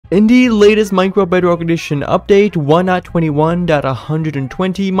In the latest Minecraft Bedrock Edition update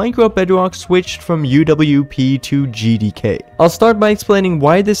 1.21.120, Minecraft Bedrock switched from UWP to GDK. I'll start by explaining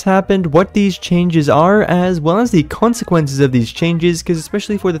why this happened, what these changes are, as well as the consequences of these changes, because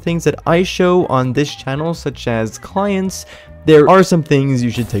especially for the things that I show on this channel, such as clients, there are some things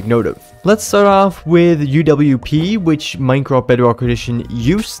you should take note of. Let's start off with UWP, which Minecraft Bedrock Edition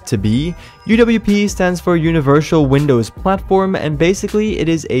used to be. UWP stands for Universal Windows Platform, and basically it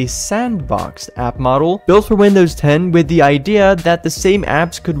is a sandboxed app model built for Windows 10 with the idea that the same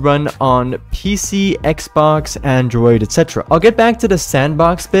apps could run on PC, Xbox, Android, etc. I'll get back to the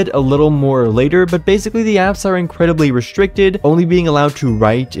sandbox bit a little more later, but basically the apps are incredibly restricted, only being allowed to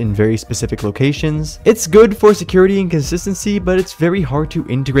write in very specific locations. It's good for security and consistency, but it's very hard to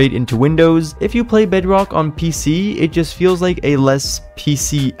integrate into Windows. If you play Bedrock on PC, it just feels like a less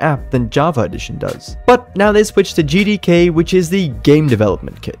PC app than Java Edition does. But now they switched to GDK, which is the game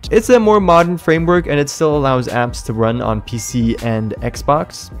development kit. It's a more modern framework and it still allows apps to run on PC and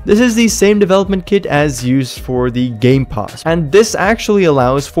Xbox. This is the same development kit as used for the Game Pass, and this actually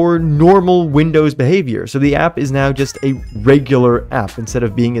allows for normal Windows behavior, so the app is now just a regular app instead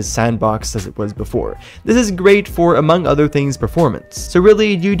of being as sandboxed as it was before. This is great for, among other things, performance. So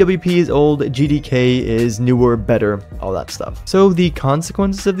really, UWP is old, GDK is newer, better, all that stuff. So the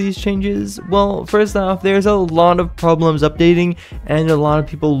consequences of these changes? Well, first off, there's a lot of problems updating and a lot of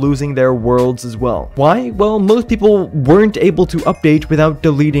people losing their worlds as well. Why? Well, most people weren't able to update without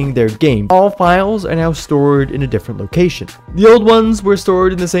deleting their game. All files are now stored in a different location. The old ones were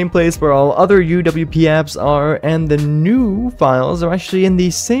stored in the same place where all other UWP apps are, and the new files are actually in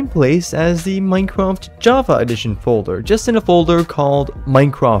the same place as the Minecraft Java Edition folder, just in a folder called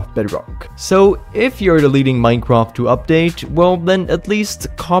Minecraft Bedrock. So if you're deleting Minecraft to update, well then at least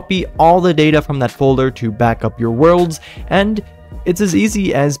copy all the data from that folder to back up your worlds, and it's as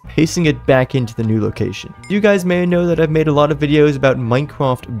easy as pasting it back into the new location. You guys may know that I've made a lot of videos about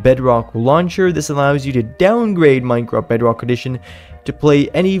Minecraft Bedrock Launcher. This allows you to downgrade Minecraft Bedrock Edition to play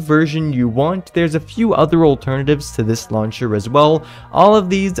any version you want. There's a few other alternatives to this launcher as well. All of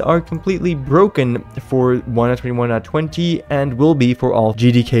these are completely broken for 1.21.20 and will be for all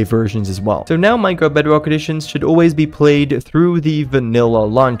GDK versions as well. So now Minecraft Bedrock Editions should always be played through the vanilla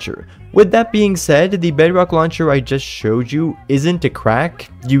launcher. With that being said, the Bedrock launcher I just showed you isn't a crack.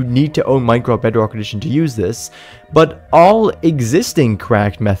 You need to own Minecraft Bedrock Edition to use this, but all existing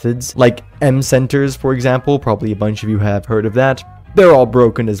cracked methods, like M-centers for example, probably a bunch of you have heard of that, they're all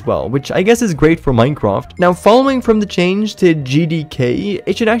broken as well, which I guess is great for Minecraft. Now, following from the change to GDK,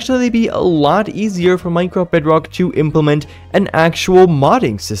 it should actually be a lot easier for Minecraft Bedrock to implement an actual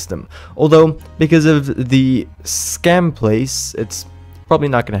modding system. Although, because of the scam place, it's probably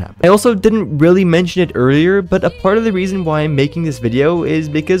not going to happen. I also didn't really mention it earlier, but a part of the reason why I'm making this video is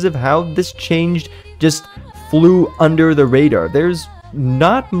because of how this change just flew under the radar. There's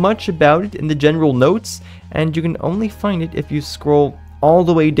not much about it in the general notes, and you can only find it if you scroll all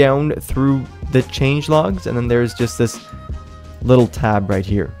the way down through the changelogs, and then there's just this little tab right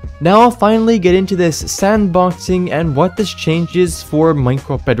here. Now I'll finally get into this sandboxing and what this changes for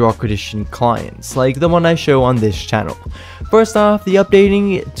Minecraft Bedrock Edition clients, like the one I show on this channel. First off, the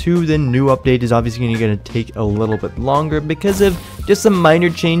updating to the new update is obviously going to take a little bit longer because of just some minor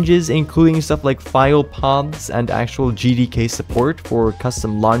changes, including stuff like file paths and actual GDK support for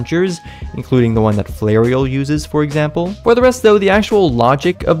custom launchers, including the one that Flariel uses, for example. For the rest though, the actual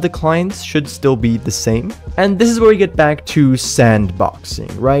logic of the clients should still be the same. And this is where we get back to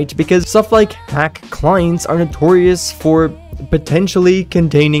sandboxing, right? Because stuff like hack clients are notorious for potentially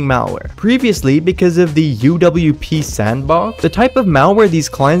containing malware. Previously, because of the UWP sandbox, the type of malware these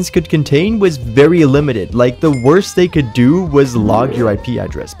clients could contain was very limited. Like, the worst they could do was log your IP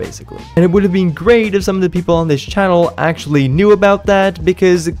address, basically. And it would have been great if some of the people on this channel actually knew about that,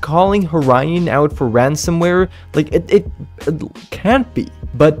 because calling Horion out for ransomware, like, it can't be.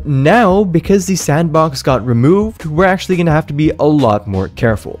 But now, because the sandbox got removed, we're actually going to have to be a lot more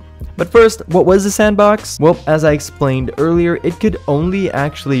careful. But first, what was the sandbox? Well, as I explained earlier, it could only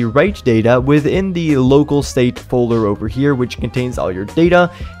actually write data within the local state folder over here, which contains all your data,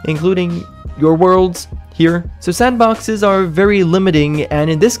 including your worlds here. So sandboxes are very limiting, and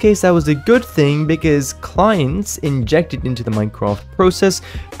in this case that was a good thing because clients injected into the Minecraft process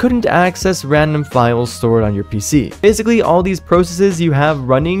couldn't access random files stored on your PC. Basically, all these processes you have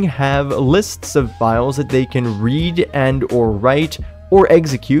running have lists of files that they can read and or write or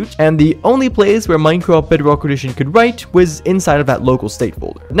execute, and the only place where Minecraft Bedrock Edition could write was inside of that local state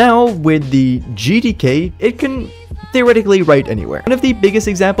folder. Now, with the GDK, it can theoretically write anywhere. One of the biggest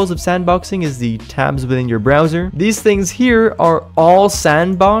examples of sandboxing is the tabs within your browser. These things here are all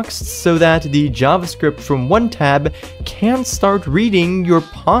sandboxed so that the JavaScript from one tab can't start reading your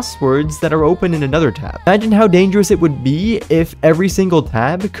passwords that are open in another tab. Imagine how dangerous it would be if every single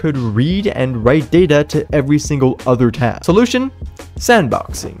tab could read and write data to every single other tab. Solution?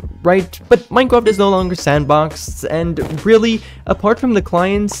 Sandboxing, right? But Minecraft is no longer sandboxed, and really, apart from the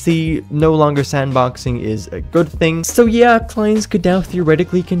clients, the no longer sandboxing is a good thing. So yeah, clients could now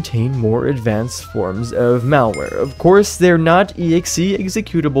theoretically contain more advanced forms of malware. Of course, they're not exe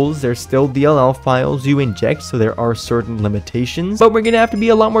executables, they're still DLL files you inject, so there are certain limitations, but we're gonna have to be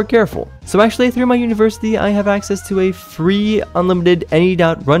a lot more careful. So actually, through my university, I have access to a free, unlimited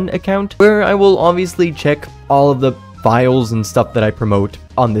any.run account, where I will obviously check all of the files and stuff that I promote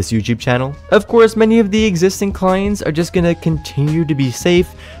on this YouTube channel. Of course, many of the existing clients are just gonna continue to be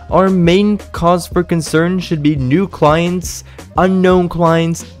safe. Our main cause for concern should be new clients, unknown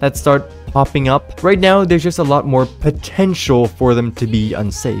clients that start popping up. Right now, there's just a lot more potential for them to be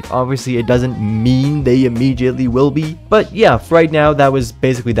unsafe. Obviously, it doesn't mean they immediately will be, but yeah, for right now, that was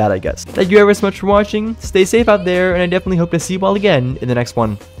basically that, I guess. Thank you ever so much for watching. Stay safe out there, and I definitely hope to see you all again in the next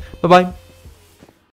one. Bye-bye.